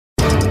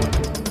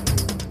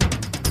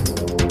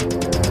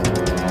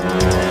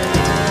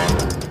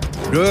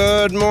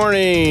Good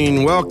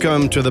morning.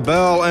 Welcome to the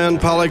Bell and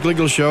Pollock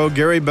Legal Show.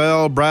 Gary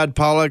Bell, Brad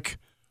Pollock.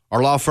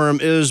 Our law firm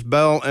is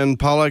Bell and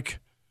Pollock.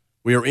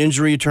 We are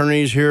injury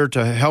attorneys here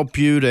to help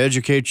you, to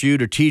educate you,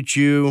 to teach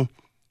you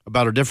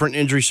about a different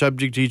injury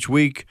subject each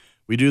week.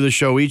 We do the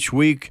show each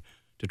week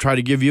to try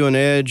to give you an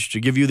edge,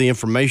 to give you the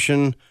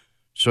information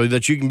so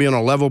that you can be on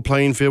a level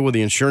playing field with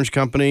the insurance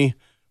company.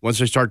 Once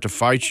they start to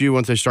fight you,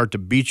 once they start to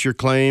beat your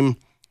claim,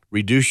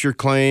 reduce your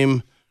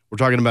claim. We're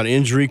talking about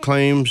injury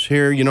claims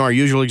here. You know, our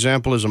usual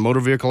example is a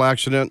motor vehicle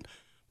accident,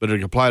 but it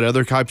can apply to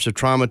other types of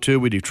trauma too.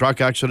 We do truck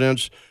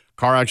accidents,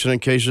 car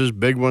accident cases,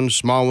 big ones,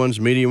 small ones,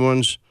 medium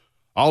ones,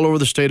 all over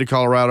the state of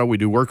Colorado. We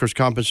do workers'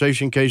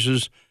 compensation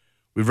cases.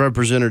 We've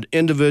represented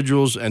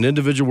individuals and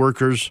individual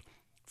workers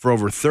for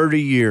over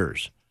 30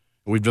 years.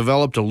 We've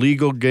developed a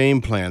legal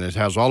game plan. It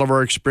has all of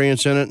our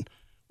experience in it.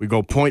 We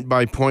go point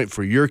by point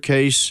for your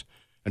case.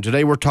 And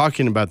today we're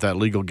talking about that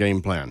legal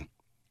game plan.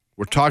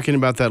 We're talking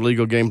about that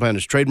legal game plan.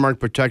 It's trademark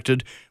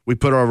protected. We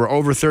put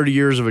over 30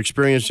 years of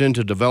experience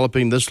into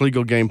developing this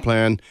legal game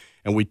plan,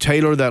 and we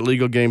tailor that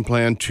legal game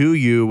plan to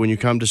you when you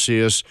come to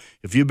see us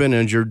if you've been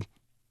injured.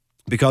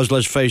 Because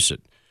let's face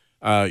it,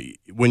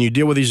 when you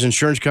deal with these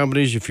insurance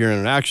companies, if you're in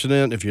an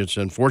accident, if it's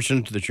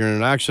unfortunate that you're in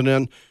an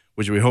accident,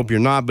 which we hope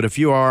you're not, but if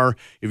you are,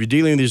 if you're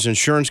dealing with these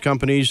insurance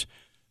companies,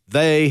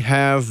 they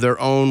have their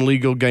own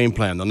legal game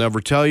plan. They'll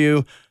never tell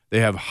you. They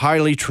have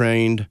highly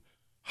trained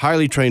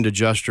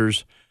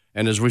adjusters.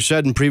 And as we've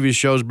said in previous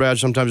shows, Brad,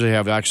 sometimes they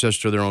have access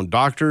to their own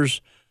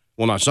doctors.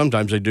 Well, not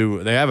sometimes they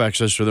do. They have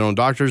access to their own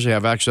doctors. They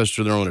have access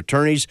to their own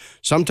attorneys.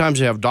 Sometimes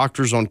they have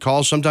doctors on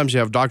call. Sometimes they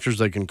have doctors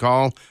they can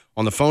call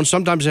on the phone.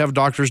 Sometimes they have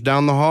doctors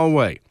down the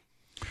hallway.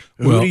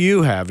 Who do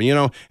you have? You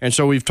know, and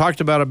so we've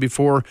talked about it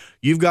before.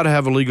 You've got to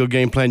have a legal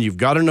game plan. You've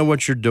got to know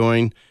what you're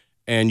doing,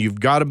 and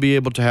you've got to be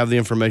able to have the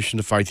information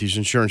to fight these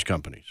insurance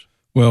companies.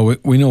 Well,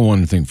 we know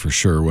one thing for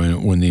sure.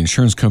 When the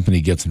insurance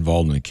company gets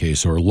involved in a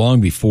case, or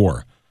long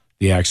before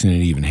the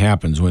accident even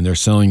happens, when they're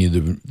selling you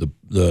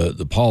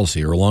the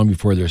policy, or long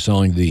before they're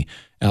selling the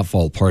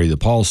at-fault party the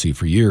policy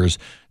for years,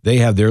 they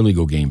have their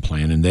legal game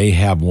plan, and they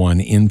have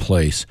one in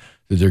place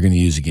that they're going to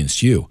use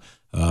against you.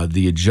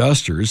 The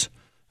adjusters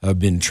have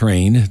been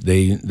trained.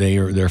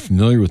 They're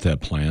familiar with that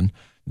plan.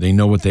 They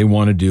know what they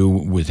want to do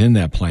within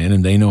that plan,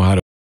 and they know how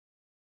to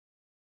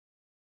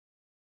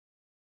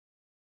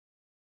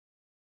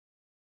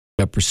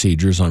have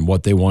procedures on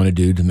what they want to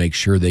do to make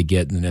sure they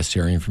get the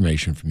necessary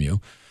information from you.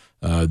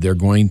 They're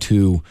going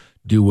to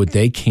do what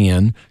they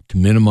can to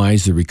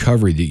minimize the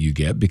recovery that you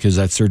get, because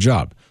that's their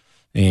job.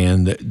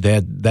 And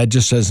that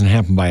just doesn't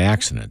happen by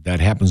accident. That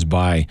happens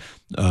by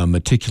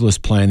meticulous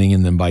planning,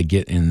 and then by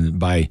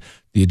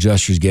the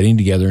adjusters getting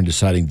together and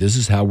deciding this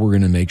is how we're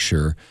going to make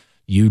sure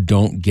you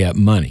don't get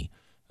money.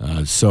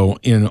 So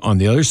on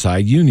the other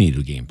side, you need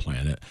a game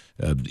plan.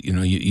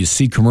 You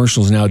see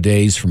commercials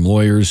nowadays from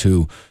lawyers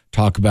who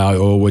talk about,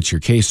 oh, what's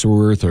your case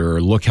worth, or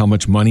look how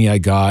much money I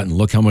got, and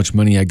look how much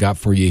money I got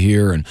for you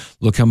here, and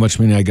look how much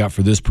money I got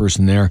for this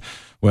person there.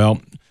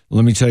 Well,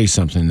 let me tell you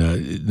something.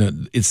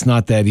 It's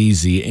not that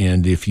easy,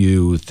 and if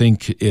you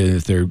think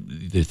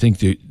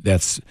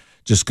that's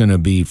just going to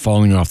be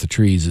falling off the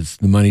trees,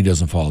 the money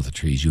doesn't fall off the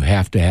trees. You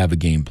have to have a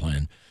game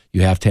plan.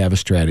 You have to have a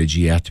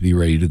strategy. You have to be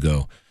ready to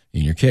go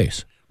in your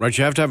case. Right,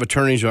 you have to have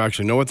attorneys who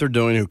actually know what they're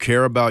doing, who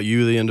care about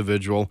you, the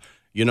individual.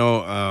 You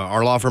know,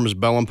 our law firm is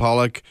Bell and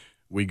Pollock.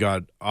 We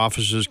got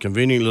offices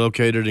conveniently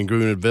located in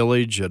Greenwood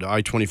Village at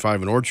I-25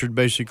 and Orchard,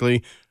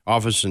 basically.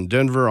 Office in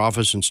Denver,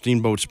 office in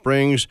Steamboat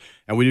Springs,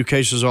 and we do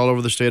cases all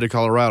over the state of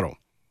Colorado.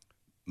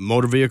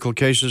 Motor vehicle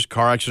cases,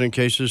 car accident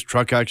cases,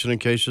 truck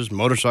accident cases,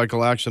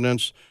 motorcycle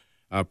accidents,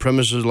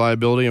 premises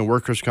liability, and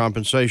workers'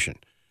 compensation.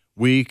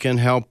 We can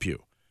help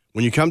you.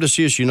 When you come to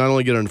see us, you not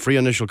only get a free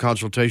initial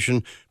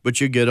consultation, but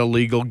you get a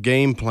legal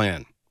game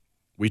plan.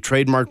 We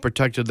trademark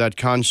protected that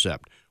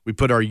concept. We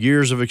put our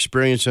years of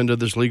experience into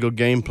this legal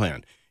game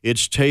plan.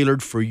 It's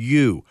tailored for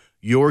you,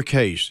 your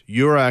case,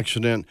 your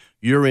accident,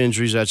 your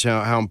injuries. That's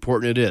how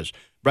important it is.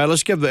 Brad,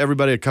 let's give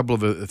everybody a couple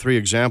of three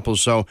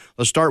examples. So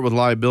let's start with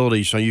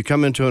liability. So you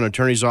come into an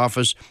attorney's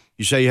office,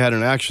 you say you had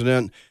an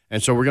accident,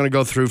 and so we're going to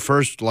go through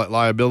first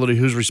liability,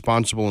 who's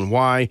responsible and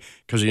why,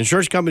 because the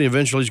insurance company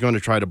eventually is going to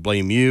try to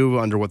blame you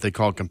under what they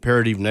call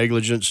comparative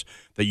negligence,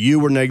 that you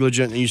were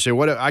negligent, and you say,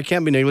 "What? I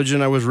can't be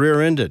negligent. I was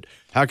rear-ended.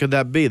 How could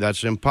that be?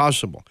 That's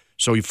impossible."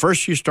 So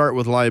first you start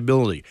with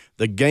liability.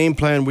 The game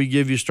plan we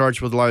give you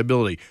starts with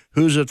liability.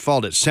 Who's at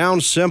fault? It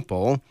sounds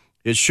simple.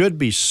 It should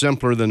be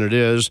simpler than it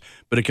is,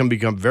 but it can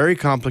become very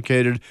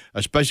complicated,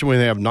 especially when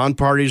they have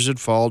non-parties at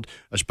fault,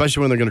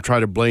 especially when they're going to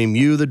try to blame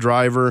you, the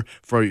driver,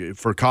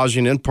 for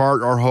causing in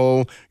part or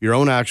whole your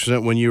own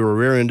accident when you were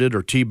rear-ended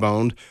or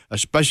T-boned,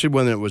 especially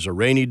when it was a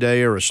rainy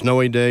day or a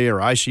snowy day or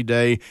icy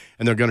day,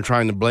 and they're going to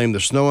try to blame the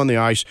snow and the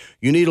ice.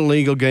 You need a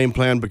legal game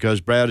plan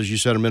because, Brad, as you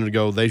said a minute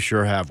ago, they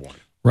sure have one.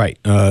 Right.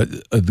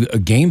 A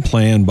game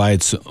plan by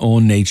its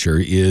own nature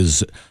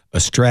is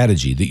a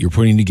strategy that you're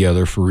putting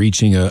together for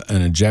reaching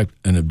an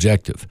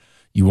objective.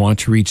 You want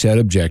to reach that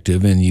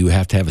objective, and you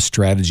have to have a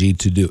strategy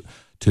to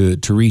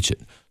reach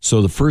it.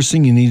 So the first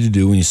thing you need to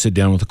do when you sit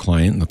down with a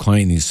client, and the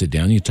client needs to sit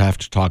down, you have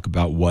to talk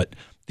about what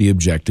the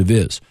objective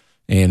is.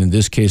 And in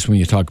this case, when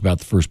you talk about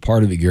the first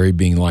part of it, Gary,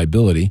 being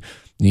liability,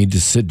 you need to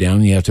sit down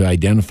and you have to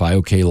identify,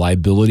 okay,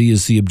 liability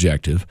is the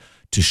objective,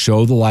 to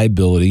show the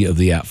liability of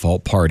the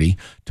at-fault party,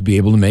 to be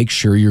able to make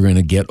sure you're going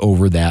to get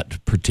over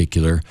that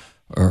particular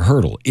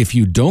hurdle. If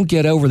you don't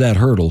get over that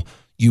hurdle,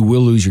 you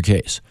will lose your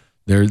case.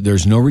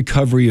 There's no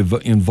recovery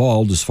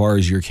involved as far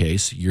as your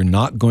case. You're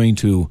not going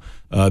to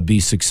be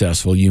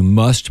successful. You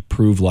must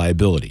prove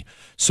liability.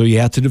 So you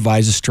have to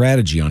devise a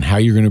strategy on how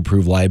you're going to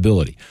prove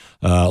liability.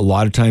 A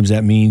lot of times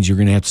that means you're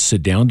going to have to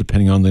sit down,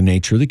 depending on the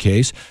nature of the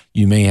case.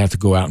 You may have to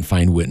go out and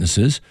find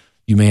witnesses.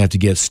 You may have to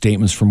get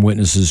statements from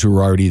witnesses who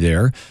are already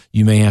there.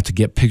 You may have to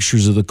get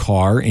pictures of the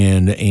car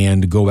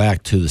and go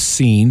back to the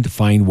scene to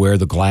find where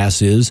the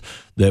glass is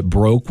that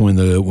broke when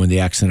the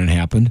accident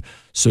happened,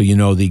 so you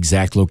know the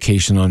exact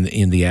location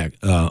in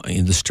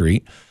the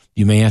street.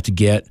 You may have to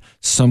get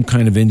some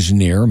kind of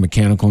engineer,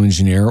 mechanical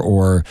engineer,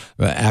 or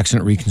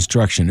accident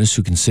reconstructionist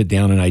who can sit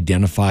down and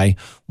identify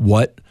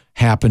what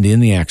happened in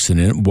the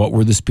accident, what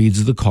were the speeds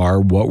of the car,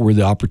 what were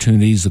the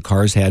opportunities the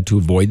cars had to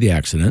avoid the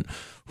accident,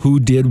 who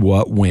did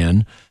what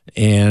when.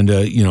 And,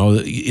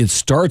 it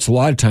starts a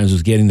lot of times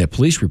with getting that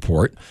police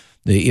report.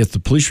 If the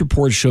police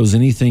report shows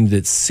anything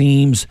that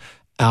seems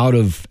out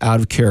of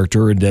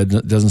character and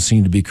doesn't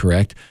seem to be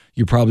correct,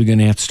 you're probably going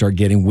to have to start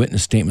getting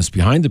witness statements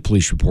behind the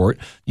police report.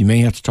 You may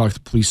have to talk to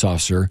the police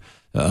officer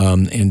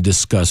and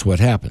discuss what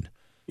happened.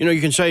 You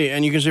can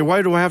say,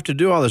 why do I have to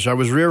do all this? I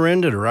was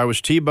rear-ended, or I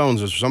was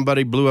T-bones, or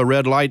somebody blew a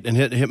red light and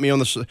hit me on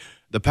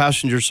the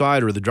passenger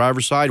side or the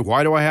driver's side.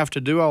 Why do I have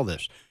to do all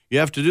this? You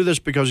have to do this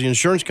because the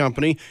insurance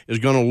company is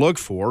going to look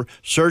for,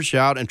 search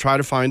out, and try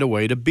to find a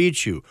way to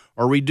beat you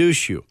or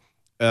reduce you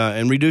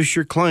and reduce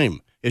your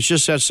claim. It's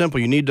just that simple.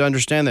 You need to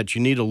understand that. You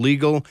need a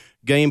legal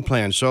game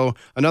plan. So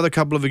another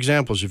couple of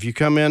examples. If you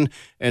come in,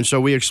 and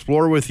so we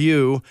explore with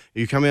you,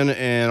 you come in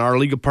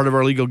and part of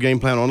our legal game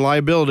plan on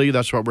liability,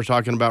 that's what we're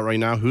talking about right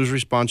now. Who's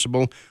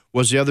responsible?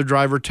 Was the other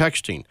driver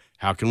texting?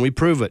 How can we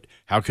prove it?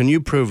 How can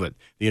you prove it?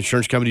 The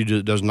insurance company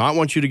does not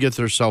want you to get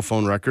their cell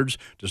phone records,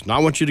 does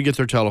not want you to get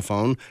their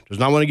telephone, does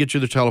not want to get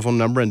you their telephone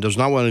number, and does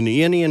not want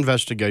any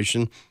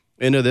investigation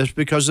into this,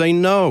 because they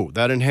know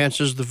that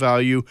enhances the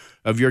value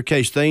of your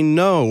case. They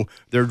know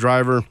their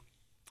driver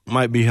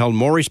might be held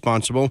more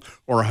responsible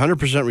or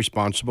 100%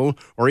 responsible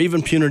or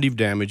even punitive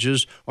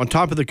damages on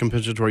top of the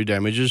compensatory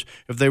damages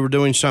if they were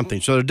doing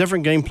something. So a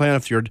different game plan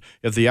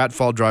if the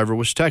at-fault driver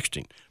was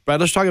texting. But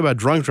let's talk about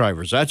drunk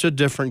drivers. That's a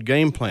different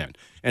game plan.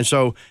 And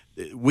so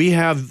we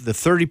have the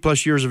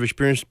 30-plus years of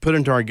experience put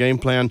into our game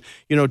plan.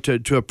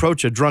 To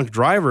approach a drunk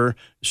driver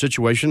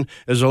situation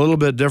is a little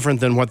bit different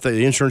than what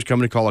the insurance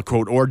company call a,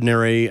 quote,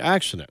 ordinary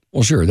accident.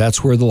 Well, sure.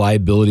 That's where the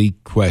liability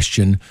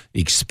question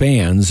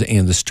expands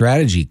and the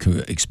strategy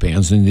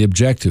expands and the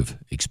objective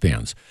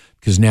expands.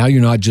 Because now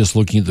you're not just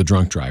looking at the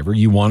drunk driver.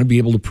 You want to be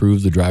able to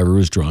prove the driver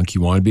was drunk.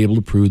 You want to be able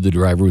to prove the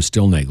driver was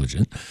still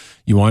negligent.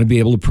 You want to be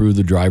able to prove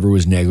the driver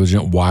was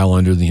negligent while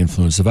under the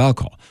influence of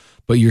alcohol.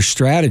 But your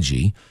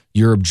strategy,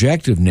 your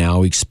objective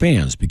now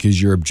expands,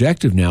 because your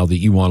objective now that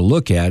you want to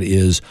look at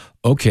is,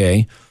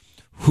 okay,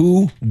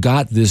 who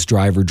got this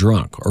driver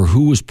drunk, or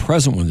who was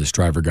present when this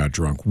driver got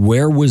drunk?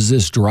 Where was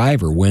this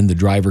driver when the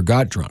driver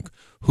got drunk?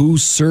 Who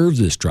served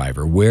this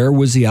driver? Where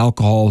was the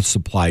alcohol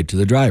supplied to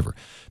the driver?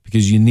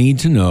 Because you need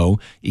to know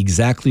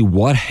exactly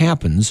what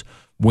happens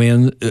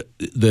when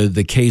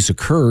the case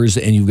occurs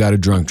and you've got a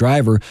drunk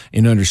driver,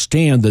 and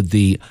understand that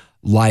the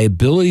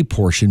liability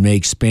portion may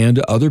expand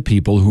to other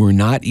people who are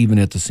not even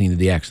at the scene of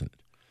the accident.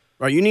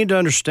 Right. You need to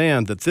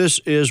understand that this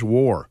is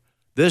war.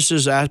 This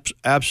is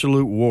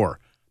absolute war.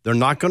 They're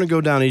not going to go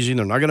down easy.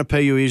 They're not going to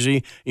pay you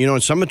easy.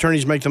 And some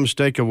attorneys make the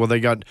mistake of, well, they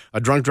got a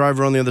drunk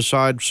driver on the other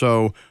side,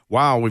 so,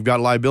 wow, we've got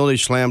liability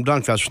slam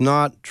dunk. That's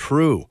not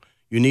true.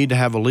 You need to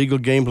have a legal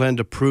game plan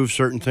to prove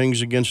certain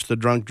things against the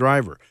drunk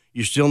driver.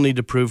 You still need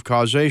to prove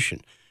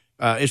causation.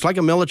 It's like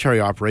a military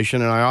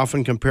operation, and I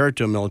often compare it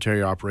to a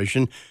military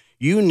operation.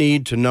 You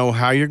need to know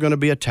how you're going to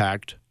be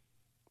attacked,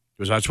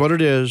 because that's what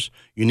it is.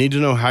 You need to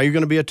know how you're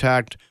going to be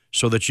attacked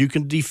so that you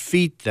can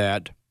defeat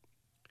that.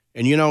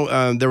 And,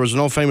 there was an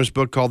old famous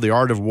book called The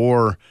Art of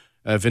War.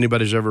 If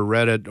anybody's ever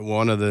read it,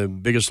 one of the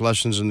biggest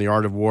lessons in The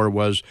Art of War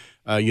was,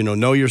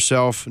 know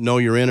yourself, know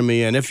your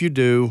enemy. And if you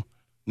do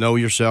know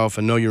yourself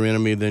and know your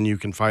enemy, then you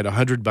can fight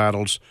 100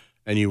 battles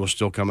and you will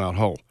still come out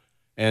whole.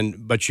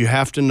 But you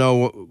have to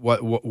know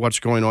what's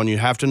going on. You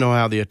have to know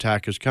how the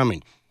attack is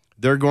coming.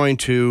 They're going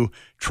to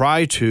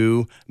try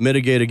to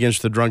mitigate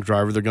against the drunk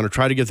driver. They're going to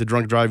try to get the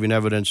drunk driving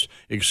evidence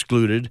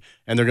excluded,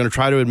 and they're going to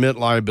try to admit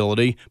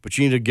liability. But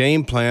you need a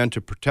game plan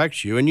to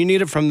protect you, and you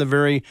need it from the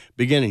very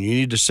beginning. You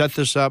need to set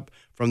this up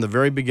from the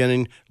very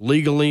beginning,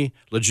 legally,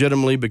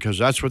 legitimately, because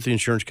that's what the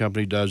insurance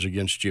company does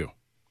against you.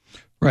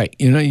 Right.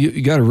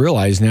 You got to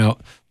realize now,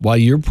 while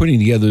you're putting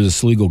together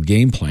this legal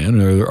game plan,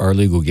 or our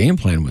legal game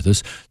plan with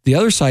us, the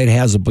other side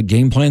has a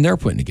game plan they're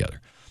putting together.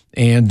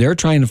 And they're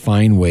trying to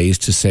find ways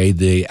to say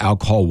the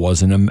alcohol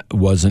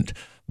wasn't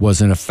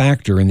wasn't a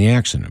factor in the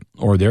accident,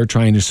 or they're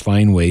trying to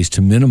find ways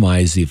to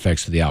minimize the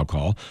effects of the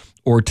alcohol,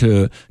 or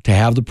to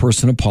have the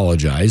person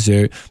apologize.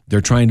 They're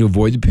trying to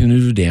avoid the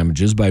punitive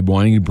damages by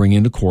wanting to bring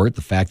into court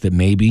the fact that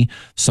maybe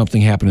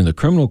something happened in the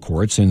criminal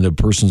courts and the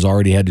person's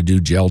already had to do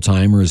jail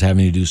time or is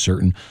having to do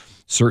certain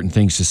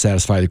things to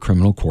satisfy the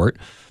criminal court.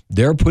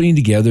 They're putting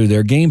together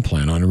their game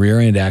plan on a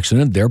rear-end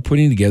accident. They're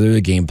putting together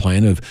the game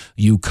plan of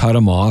you cut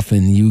them off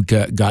and you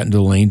got into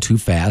the lane too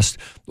fast,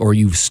 or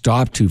you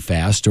stopped too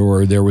fast,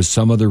 or there was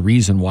some other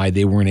reason why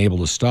they weren't able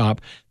to stop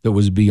that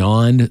was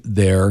beyond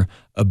their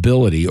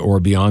ability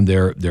or beyond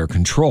their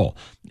control.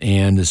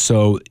 And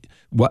so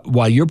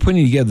while you're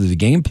putting together the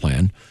game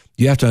plan,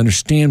 you have to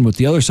understand what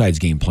the other side's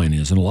game plan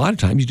is. And a lot of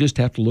times you just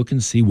have to look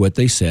and see what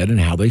they said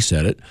and how they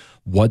said it,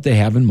 what they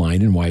have in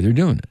mind and why they're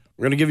doing it.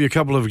 We're going to give you a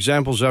couple of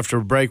examples after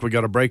a break. We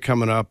got a break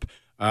coming up,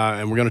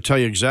 and we're going to tell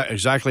you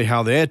exactly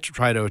how they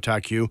try to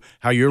attack you,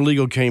 how your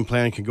legal game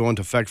plan can go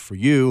into effect for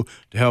you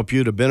to help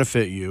you, to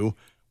benefit you.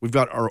 We've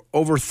got our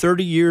over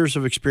 30 years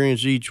of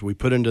experience each we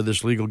put into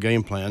this legal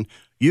game plan.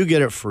 You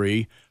get it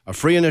free, a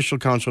free initial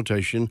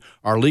consultation,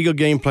 our legal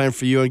game plan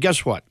for you. And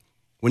guess what?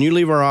 When you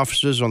leave our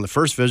offices on the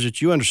first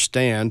visit, you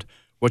understand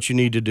what you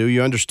need to do.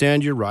 You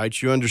understand your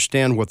rights. You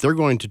understand what they're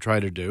going to try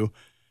to do.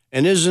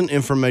 And isn't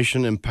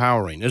information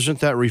empowering? Isn't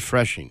that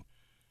refreshing?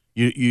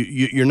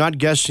 You're not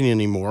guessing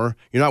anymore.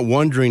 You're not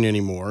wondering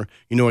anymore.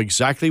 You know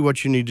exactly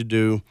what you need to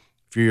do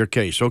for your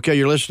case. Okay,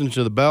 you're listening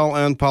to the Bell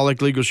and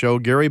Pollock Legal Show.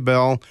 Gary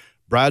Bell,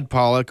 Brad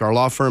Pollock. Our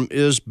law firm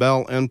is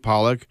Bell and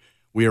Pollock.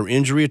 We are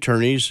injury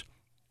attorneys.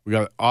 We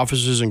got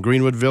offices in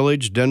Greenwood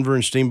Village, Denver,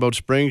 and Steamboat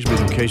Springs. We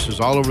do cases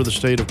all over the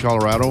state of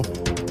Colorado.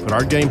 Put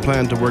our game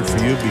plan to work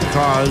for you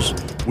because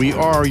we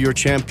are your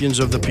champions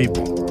of the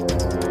people.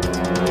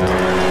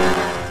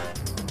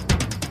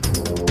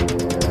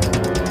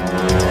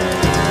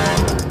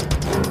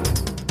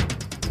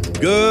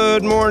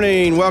 Good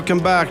morning. Welcome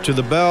back to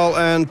the Bell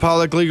and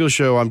Pollock Legal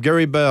Show. I'm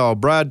Gary Bell,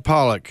 Brad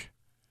Pollock.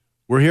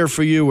 We're here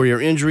for you. We're your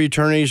injury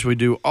attorneys. We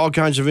do all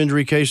kinds of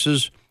injury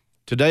cases.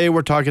 Today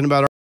we're talking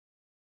about our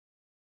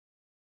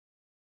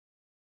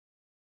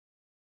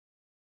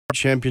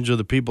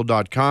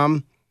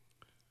championsofthepeople.com.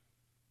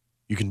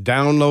 You can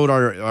download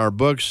our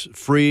books,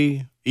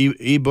 free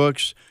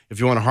e-books. If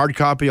you want a hard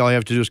copy, all you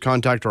have to do is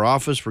contact our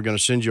office. We're going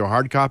to send you a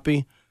hard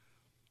copy.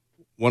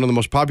 One of the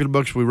most popular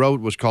books we wrote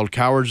was called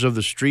Cowards of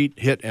the Street,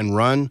 Hit and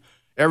Run.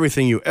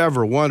 Everything you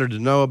ever wanted to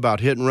know about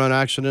hit and run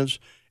accidents,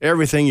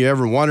 everything you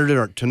ever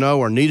wanted to know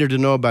or needed to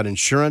know about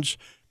insurance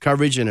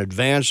coverage in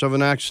advance of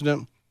an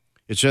accident.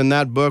 It's in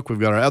that book. We've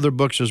got our other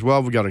books as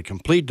well. We've got a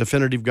complete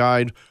definitive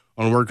guide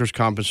on workers'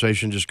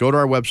 compensation. Just go to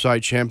our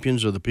website,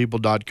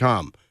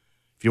 championsofthepeople.com.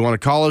 If you want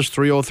to call us,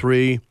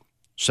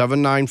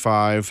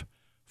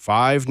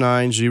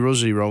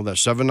 303-795-5900.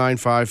 That's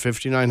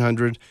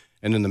 795-5900.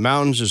 And in the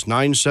mountains, it's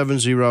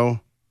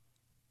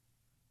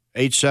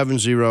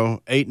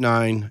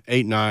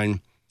 970-870-8989.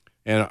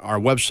 And our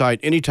website,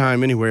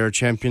 anytime, anywhere,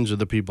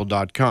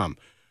 championsofthepeople.com.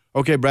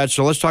 Okay, Brad,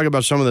 so let's talk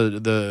about some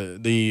of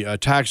the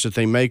attacks that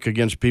they make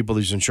against people,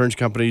 these insurance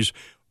companies,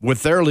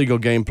 with their legal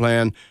game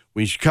plan.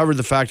 We covered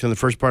the fact in the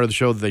first part of the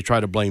show that they try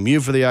to blame you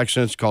for the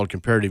accident. It's called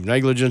comparative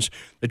negligence.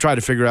 They try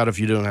to figure out if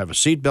you don't have a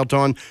seatbelt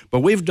on.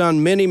 But we've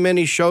done many,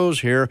 many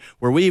shows here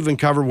where we even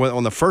cover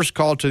on the first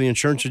call to the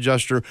insurance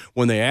adjuster,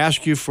 when they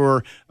ask you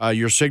for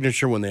your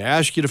signature, when they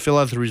ask you to fill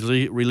out the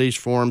release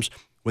forms,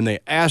 when they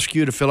ask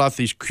you to fill out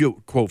these,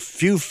 quote,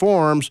 few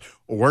forms,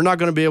 or we're not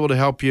going to be able to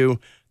help you.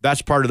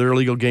 That's part of their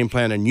legal game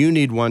plan, and you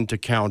need one to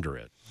counter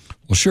it.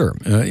 Well, sure.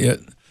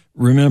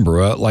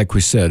 Remember, like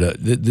we said,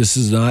 this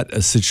is not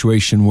a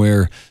situation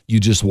where you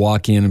just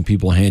walk in and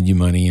people hand you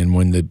money, and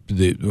when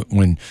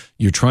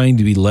you're trying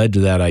to be led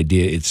to that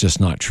idea, it's just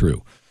not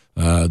true.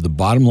 The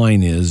bottom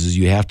line is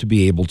you have to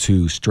be able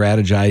to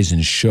strategize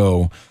and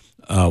show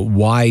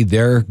why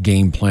their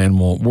game plan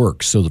won't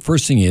work. So the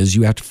first thing is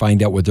you have to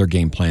find out what their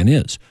game plan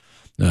is.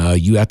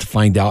 You have to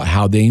find out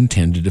how they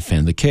intend to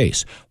defend the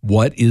case.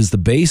 What is the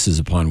basis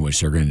upon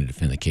which they're going to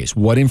defend the case?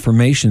 What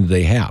information do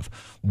they have?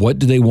 What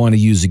do they want to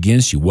use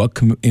against you? What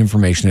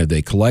information have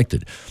they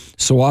collected?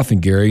 So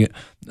often, Gary,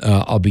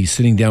 I'll be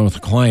sitting down with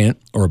a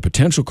client or a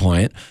potential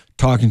client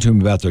talking to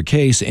them about their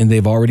case, and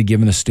they've already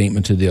given a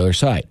statement to the other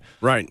side.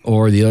 Right.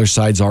 Or the other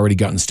side's already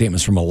gotten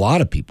statements from a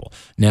lot of people.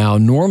 Now,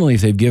 normally,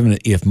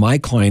 if my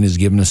client is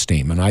given a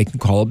statement, I can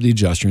call up the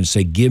adjuster and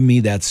say, give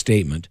me that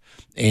statement,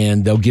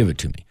 and they'll give it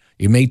to me.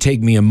 It may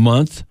take me a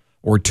month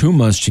or 2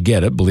 months to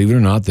get it. Believe it or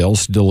not, they'll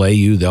delay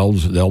you.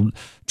 They'll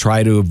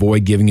try to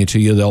avoid giving it to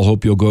you. They'll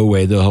hope you'll go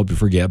away. They'll hope you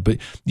forget, but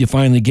you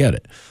finally get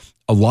it.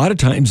 A lot of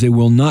times they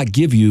will not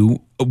give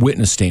you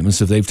witness statements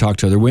if they've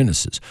talked to other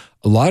witnesses.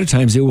 A lot of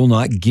times they will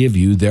not give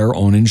you their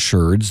own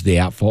insured's, the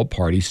at-fault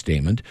party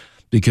statement,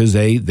 because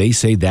they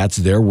say that's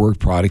their work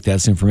product,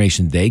 that's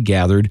information they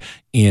gathered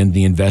in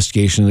the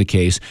investigation of the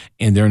case,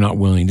 and they're not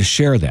willing to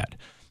share that.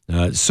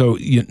 So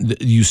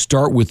you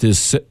start with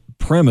this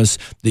premise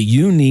that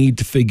you need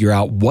to figure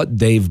out what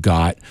they've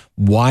got,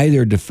 why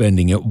they're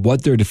defending it,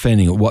 what they're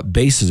defending it, what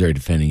basis they're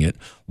defending it,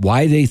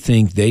 why they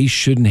think they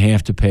shouldn't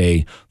have to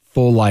pay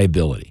full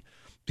liability.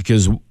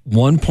 Because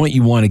one point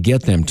you want to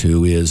get them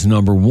to is,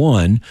 number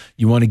one,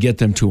 you want to get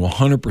them to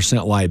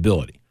 100%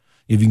 liability.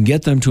 If you can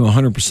get them to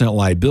 100%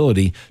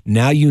 liability,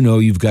 now you know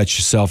you've got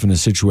yourself in a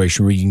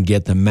situation where you can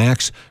get the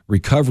max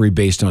recovery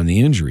based on the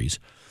injuries.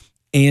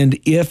 And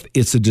if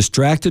it's a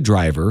distracted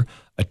driver,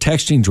 a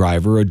texting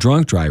driver, a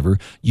drunk driver,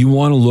 you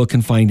want to look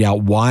and find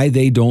out why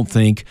they don't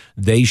think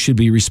they should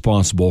be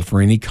responsible for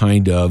any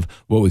kind of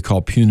what we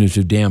call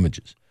punitive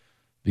damages.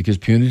 Because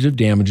punitive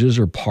damages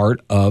are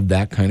part of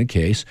that kind of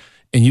case.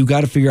 And you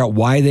got to figure out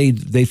why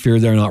they fear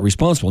they're not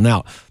responsible.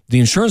 Now, the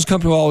insurance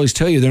company will always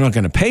tell you they're not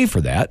going to pay for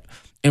that.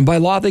 And by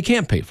law, they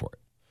can't pay for it.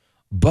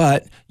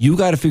 But you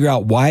got to figure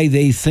out why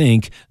they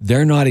think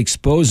they're not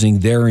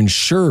exposing their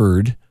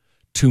insured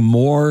to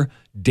more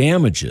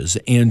damages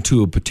and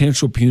to a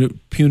potential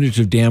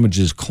punitive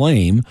damages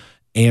claim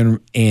and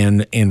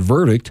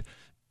verdict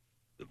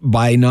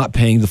by not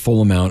paying the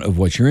full amount of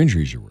what your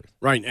injuries are worth.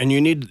 Right, and you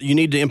need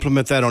to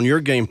implement that on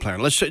your game plan.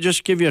 Let's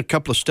just give you a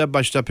couple of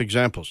step-by-step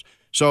examples.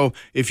 So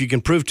if you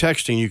can prove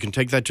texting, you can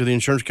take that to the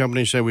insurance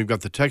company and say, we've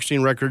got the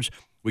texting records.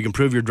 We can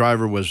prove your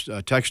driver was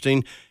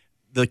texting.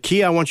 The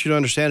key I want you to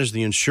understand is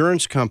the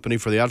insurance company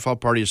for the at-fault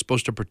party is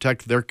supposed to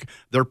protect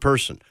their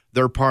person,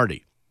 their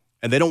party.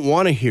 And they don't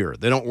want to hear,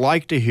 they don't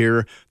like to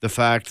hear the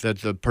fact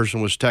that the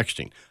person was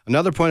texting.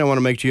 Another point I want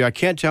to make to you, I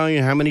can't tell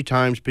you how many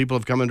times people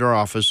have come into our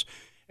office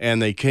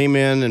and they came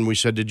in and we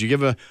said, did you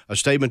give a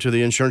statement to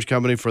the insurance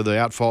company for the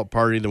at-fault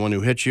party, the one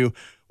who hit you?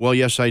 Well,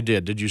 yes, I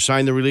did. Did you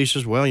sign the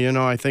releases? Well,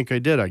 I think I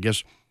did. I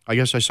guess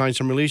I signed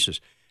some releases.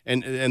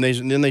 And then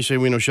they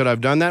say, should I have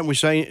done that? And we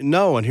say,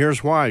 no, and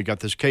here's why. You got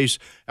this case,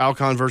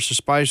 Alcon versus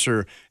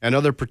Spicer, and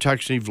other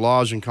protective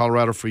laws in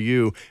Colorado for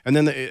you. And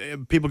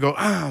then people go,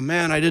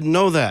 man, I didn't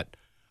know that.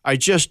 I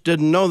just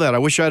didn't know that. I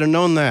wish I'd have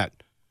known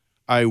that.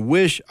 I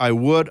wish I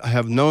would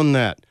have known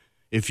that.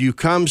 If you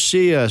come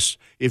see us,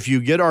 if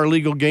you get our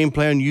legal game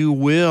plan, you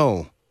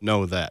will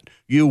know that.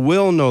 You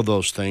will know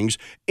those things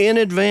in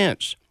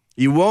advance.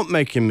 You won't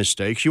make any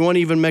mistakes. You won't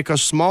even make a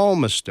small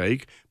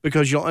mistake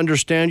because you'll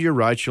understand your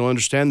rights. You'll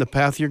understand the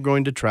path you're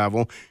going to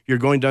travel. You're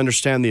going to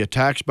understand the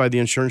attacks by the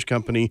insurance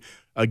company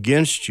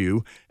against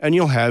you, and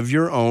you'll have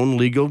your own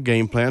legal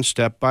game plan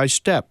step by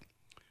step.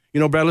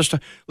 Brad,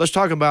 let's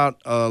talk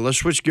about, let's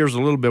switch gears a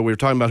little bit. We were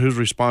talking about who's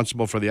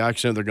responsible for the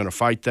accident. They're going to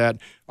fight that.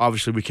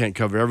 Obviously, we can't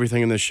cover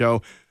everything in this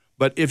show.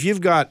 But if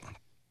you've got,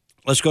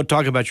 let's go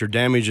talk about your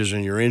damages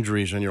and your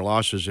injuries and your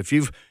losses. If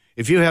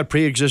you had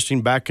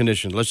pre-existing back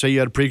conditions, let's say you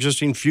had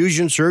pre-existing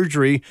fusion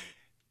surgery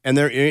and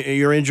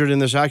you're injured in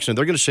this accident,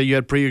 they're going to say you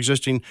had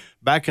pre-existing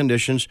back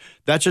conditions.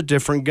 That's a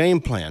different game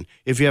plan.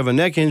 If you have a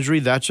neck injury,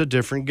 that's a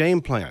different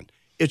game plan.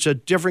 It's a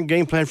different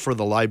game plan for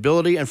the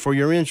liability and for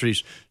your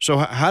injuries. So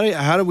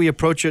how do we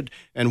approach it,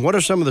 and what are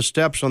some of the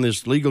steps on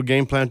this legal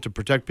game plan to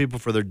protect people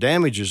for their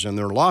damages and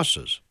their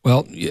losses?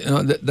 Well,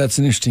 that's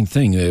an interesting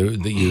thing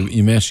that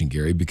you mentioned,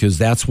 Gary, because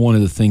that's one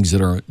of the things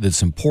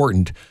that's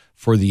important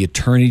for the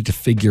attorney to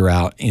figure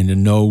out and to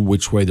know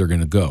which way they're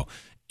going to go.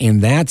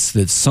 And that's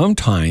that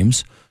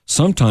sometimes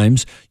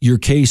your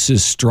case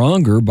is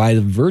stronger by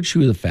the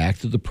virtue of the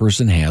fact that the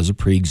person has a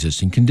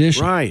pre-existing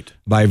condition. Right.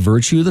 By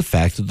virtue of the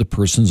fact that the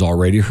person's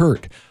already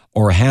hurt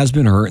or has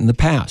been hurt in the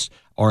past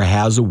or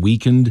has a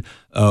weakened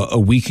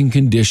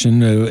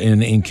condition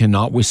and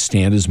cannot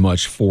withstand as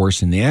much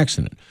force in the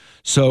accident.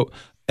 So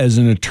as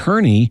an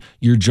attorney,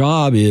 your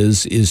job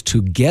is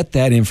to get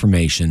that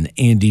information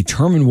and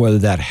determine whether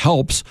that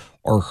helps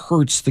or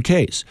hurts the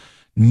case.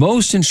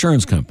 Most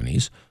insurance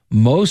companies,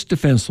 most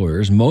defense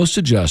lawyers, most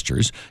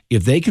adjusters,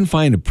 if they can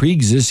find a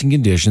pre-existing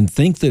condition,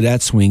 think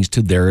that swings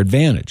to their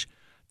advantage.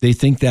 They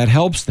think that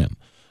helps them.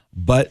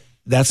 But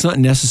that's not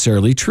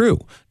necessarily true.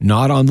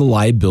 Not on the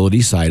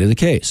liability side of the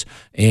case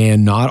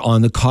and not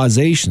on the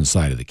causation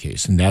side of the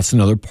case. And that's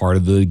another part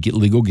of the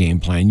legal game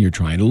plan you're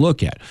trying to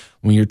look at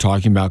when you're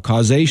talking about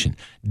causation.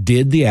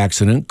 Did the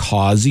accident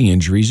cause the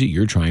injuries that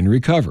you're trying to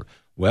recover?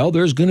 Well,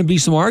 there's going to be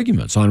some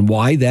arguments on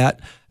why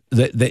that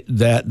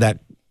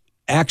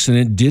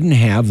accident didn't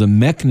have the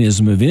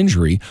mechanism of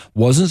injury,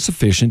 wasn't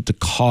sufficient to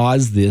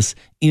cause this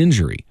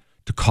injury,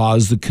 to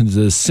cause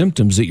the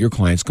symptoms that your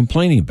client's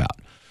complaining about.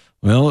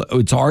 Well,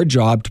 it's our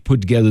job to put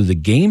together the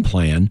game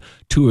plan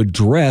to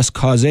address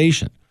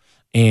causation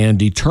and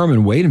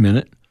determine, wait a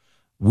minute,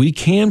 we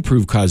can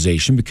prove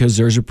causation because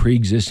there's a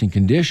pre-existing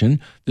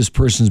condition. This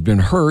person's been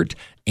hurt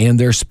and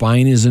their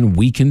spine is in a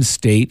weakened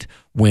state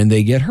when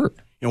they get hurt.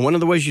 One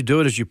of the ways you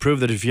do it is you prove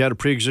that if you had a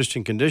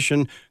pre-existing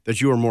condition, that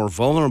you are more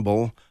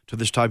vulnerable to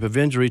this type of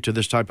injury, to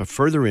this type of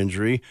further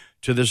injury,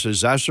 to this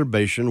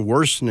exacerbation,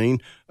 worsening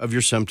of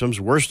your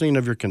symptoms, worsening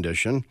of your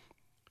condition.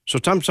 So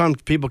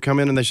sometimes people come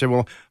in and they say,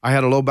 well, I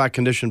had a low back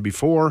condition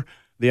before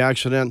the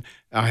accident.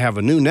 I have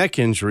a new neck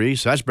injury,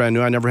 so that's brand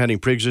new. I never had any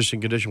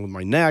pre-existing condition with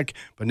my neck,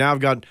 but now I've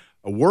got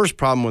a worse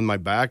problem with my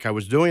back. I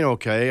was doing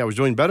okay. I was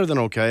doing better than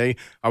okay.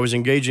 I was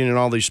engaging in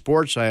all these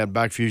sports. I had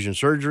back fusion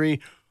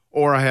surgery.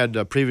 or I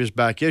had previous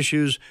back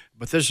issues,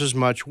 but this is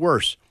much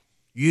worse.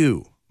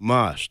 You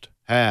must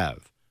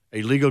have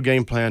a legal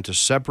game plan to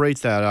separate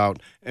that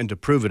out and to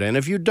prove it. And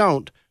if you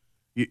don't,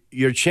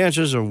 your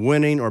chances of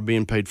winning or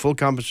being paid full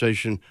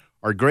compensation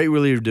are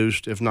greatly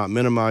reduced, if not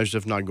minimized,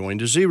 if not going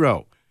to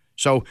zero.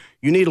 So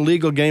you need a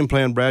legal game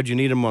plan, Brad. You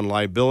need them on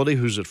liability,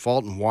 who's at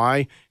fault and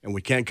why, and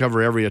we can't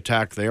cover every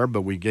attack there,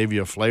 but we gave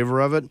you a flavor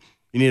of it.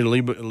 You need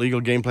a legal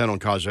game plan on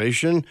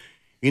causation.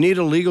 You need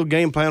a legal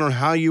game plan on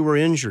how you were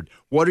injured.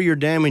 What are your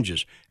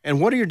damages?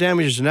 And what are your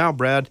damages now,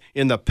 Brad?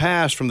 In the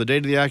past, from the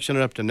date of the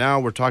accident up to now,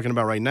 we're talking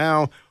about right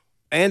now,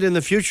 and in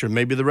the future,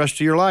 maybe the rest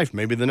of your life,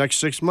 maybe the next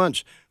 6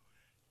 months.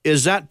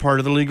 Is that part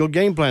of the legal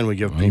game plan we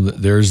give people?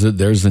 There's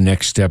the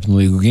next step in the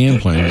legal game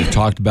plan. We've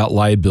talked about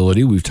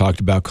liability. We've talked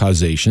about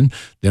causation.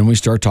 Then we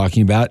start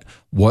talking about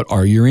what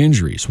are your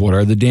injuries? What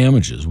are the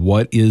damages?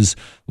 What has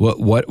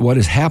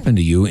happened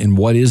to you, and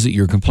what is it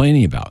you're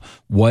complaining about?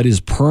 What is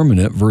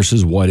permanent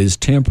versus what is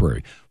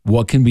temporary?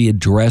 What can be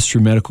addressed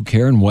through medical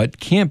care and what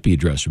can't be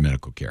addressed through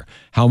medical care?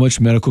 How much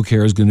medical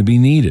care is going to be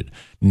needed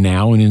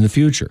now and in the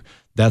future?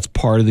 That's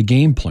part of the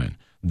game plan.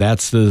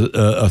 That's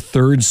a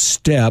third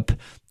step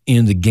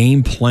in the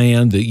game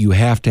plan that you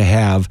have to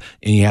have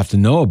and you have to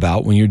know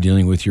about when you're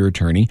dealing with your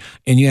attorney,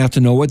 and you have to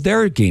know what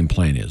their game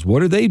plan is.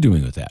 What are they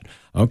doing with that?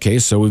 Okay,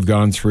 so we've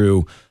gone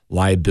through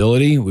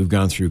liability, we've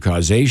gone through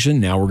causation,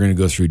 now we're going to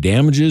go through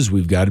damages.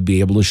 We've got to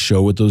be able to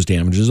show what those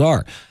damages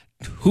are.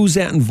 Who's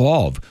that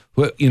involved?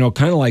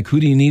 Kind of like,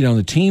 who do you need on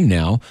the team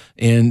now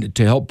and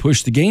to help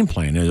push the game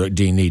plan?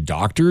 Do you need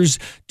doctors?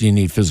 Do you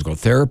need physical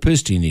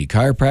therapists? Do you need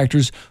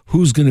chiropractors?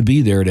 Who's going to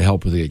be there to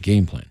help with the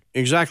game plan?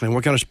 Exactly. And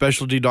what kind of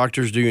specialty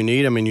doctors do you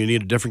need? I mean, you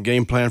need a different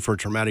game plan for a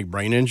traumatic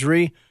brain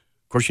injury.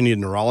 Of course, you need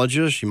a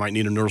neurologist. You might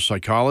need a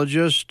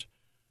neuropsychologist.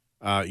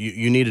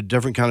 You need a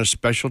different kind of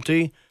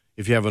specialty.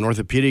 If you have an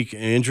orthopedic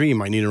injury, you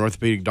might need an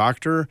orthopedic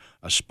doctor,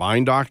 a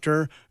spine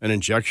doctor, an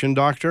injection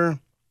doctor.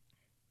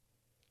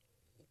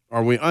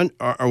 Are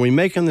we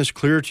making this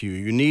clear to you?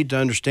 You need to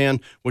understand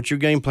what your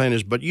game plan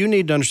is, but you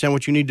need to understand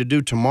what you need to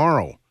do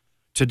tomorrow,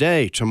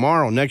 today,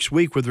 tomorrow, next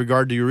week with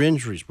regard to your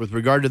injuries, with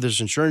regard to this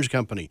insurance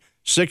company,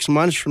 6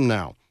 months from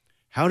now.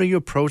 How do you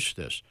approach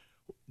this?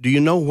 Do you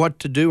know what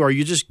to do? Or are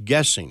you just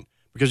guessing?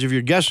 Because if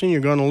you're guessing,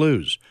 you're going to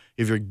lose.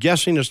 If you're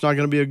guessing, it's not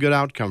going to be a good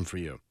outcome for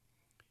you.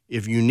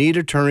 If you need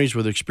attorneys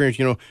with experience,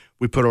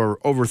 we put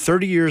over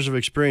 30 years of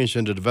experience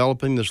into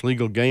developing this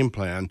legal game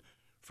plan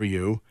for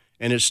you,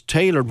 and it's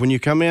tailored. When you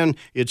come in,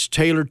 it's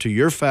tailored to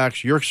your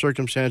facts, your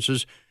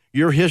circumstances,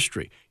 your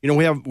history.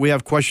 We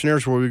have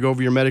questionnaires where we go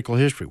over your medical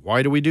history.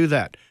 Why do we do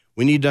that?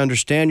 We need to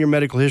understand your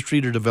medical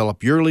history to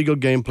develop your legal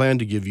game plan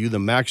to give you the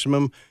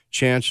maximum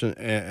chance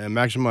and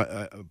maximum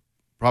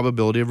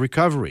probability of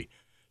recovery.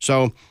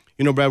 So,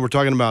 Brad, we're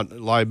talking about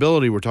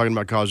liability, we're talking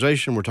about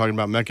causation, we're talking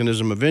about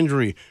mechanism of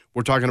injury,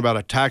 we're talking about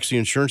a tax the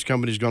insurance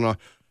company is going to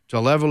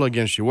level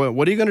against you.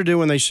 What are you going to do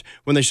when they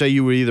say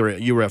you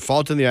were at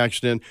fault in the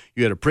accident,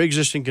 you had a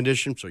pre-existing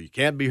condition, so you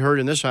can't be hurt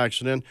in this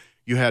accident,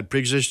 you had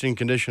pre-existing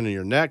condition in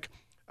your neck,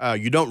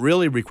 you don't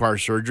really require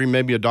surgery.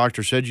 Maybe a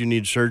doctor said you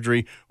need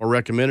surgery or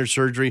recommended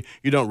surgery.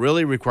 You don't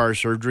really require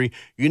surgery.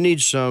 You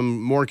need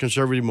some more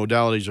conservative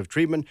modalities of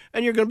treatment,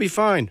 and you're going to be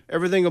fine.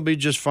 Everything will be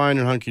just fine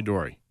and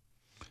hunky-dory.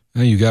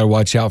 You got to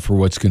watch out for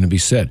what's going to be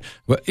said.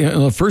 But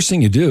the first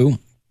thing you do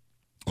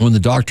when the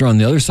doctor on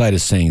the other side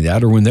is saying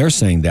that, or when they're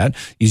saying that,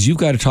 is you've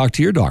got to talk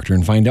to your doctor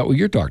and find out what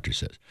your doctor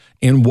says.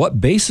 And what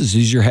basis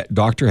does your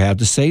doctor have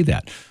to say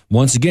that?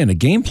 Once again, a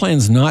game plan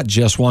is not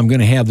just, I'm going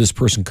to have this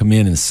person come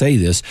in and say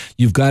this.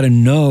 You've got to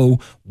know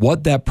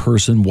what that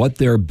person, what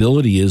their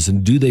ability is,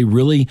 and do they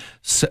really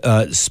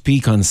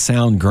speak on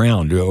sound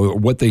ground? Or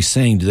what they're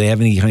saying, do they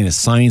have any kind of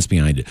science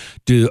behind it?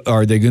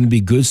 Are they going to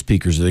be good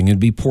speakers? Are they going to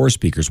be poor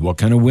speakers? What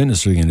kind of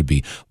witness are they going to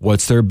be?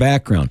 What's their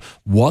background?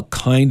 What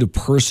kind of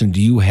person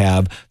do you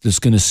have that's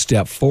going to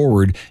step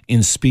forward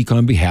and speak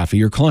on behalf of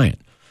your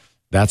client?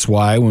 That's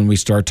why when we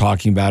start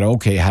talking about,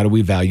 okay, how do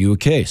we value a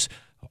case?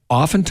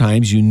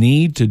 Oftentimes you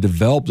need to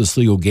develop this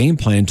legal game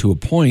plan to a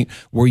point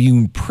where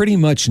you pretty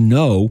much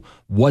know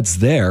what's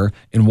there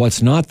and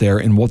what's not there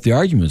and what the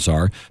arguments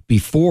are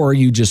before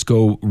you just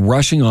go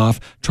rushing off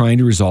trying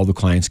to resolve the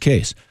client's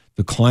case.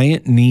 The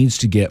client needs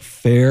to get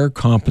fair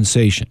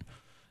compensation.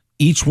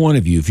 Each one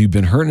of you, if you've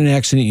been hurt in an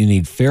accident, you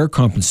need fair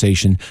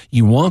compensation.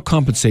 You want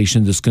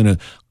compensation that's going to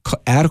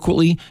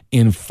adequately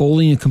and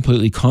fully and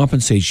completely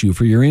compensate you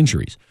for your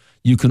injuries.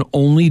 You can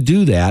only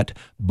do that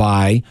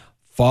by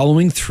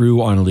following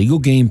through on a legal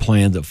game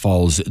plan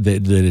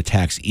that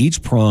attacks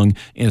each prong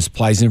and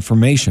supplies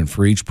information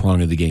for each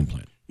prong of the game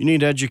plan. You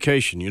need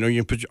education. You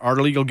can put our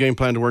legal game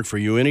plan to work for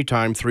you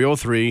anytime,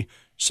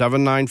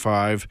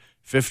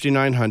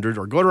 303-795-5900,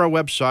 or go to our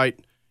website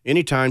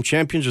anytime,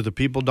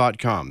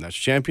 championsofthepeople.com. That's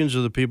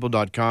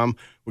championsofthepeople.com.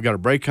 We've got a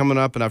break coming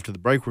up, and after the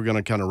break, we're going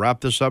to kind of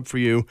wrap this up for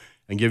you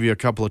and give you a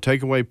couple of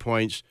takeaway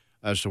points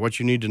as to what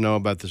you need to know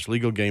about this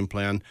legal game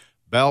plan.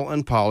 Bell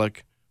and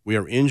Pollock, we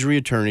are injury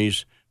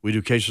attorneys. We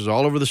do cases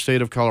all over the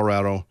state of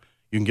Colorado.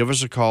 You can give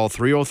us a call,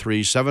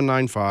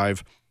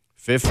 303-795-5900.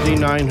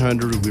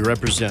 5900. We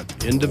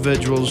represent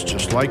individuals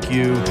just like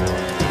you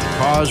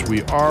because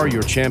we are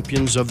your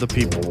champions of the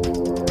people.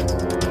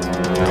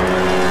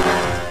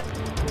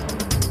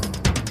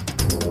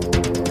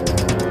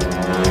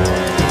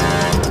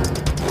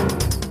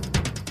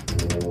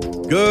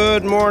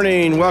 Good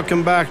morning.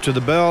 Welcome back to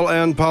the Bell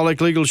and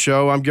Pollock Legal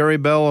Show. I'm Gary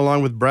Bell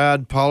along with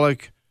Brad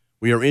Pollock.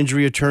 We are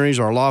injury attorneys.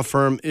 Our law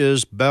firm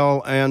is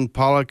Bell and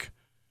Pollock.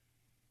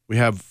 We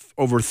have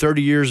over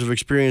 30 years of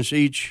experience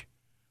each.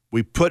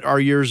 We put our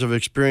years of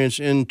experience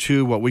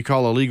into what we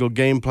call a legal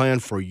game plan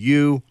for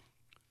you.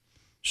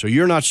 So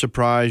you're not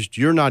surprised.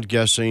 You're not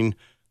guessing.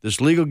 This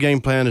legal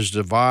game plan is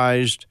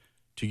devised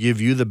to give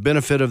you the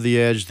benefit of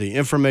the edge, the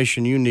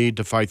information you need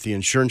to fight the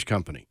insurance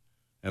company.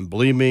 And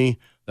believe me,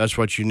 that's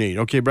what you need.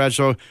 Okay, Brad,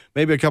 so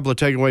maybe a couple of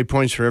takeaway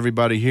points for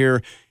everybody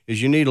here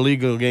is you need a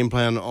legal game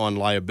plan on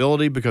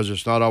liability because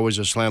it's not always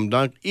a slam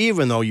dunk,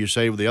 even though you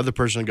say the other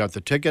person got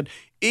the ticket,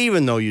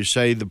 even though you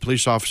say the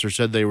police officer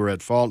said they were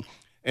at fault.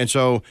 And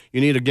so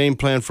you need a game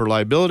plan for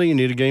liability. You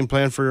need a game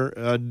plan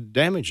for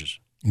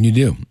damages. You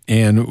do.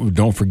 And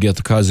don't forget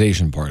the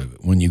causation part of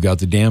it. When you got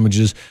the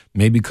damages,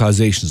 maybe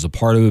causation is a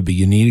part of it, but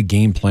you need a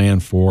game plan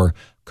for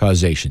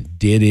causation.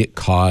 Did it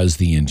cause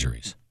the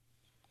injuries?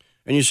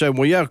 And you say,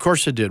 well, yeah, of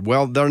course it did.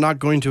 Well, they're not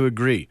going to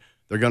agree.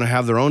 They're going to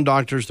have their own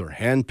doctors. They're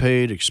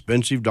hand-paid,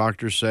 expensive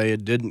doctors say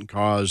it didn't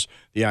cause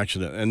the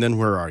accident. And then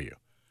where are you?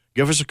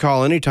 Give us a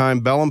call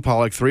anytime. Bell and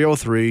Pollock,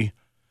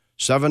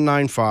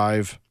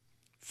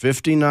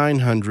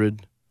 303-795-5900.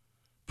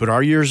 Put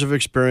our years of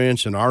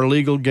experience and our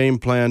legal game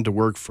plan to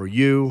work for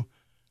you.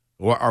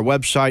 Our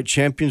website,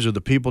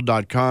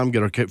 championsofthepeople.com.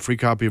 Get a free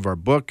copy of our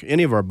book,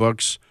 any of our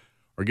books,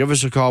 or give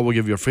us a call. We'll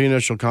give you a free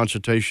initial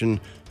consultation.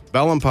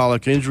 Bell and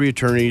Pollock, injury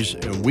attorneys,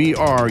 and we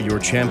are your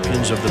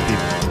champions of the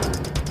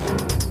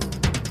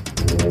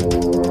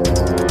people.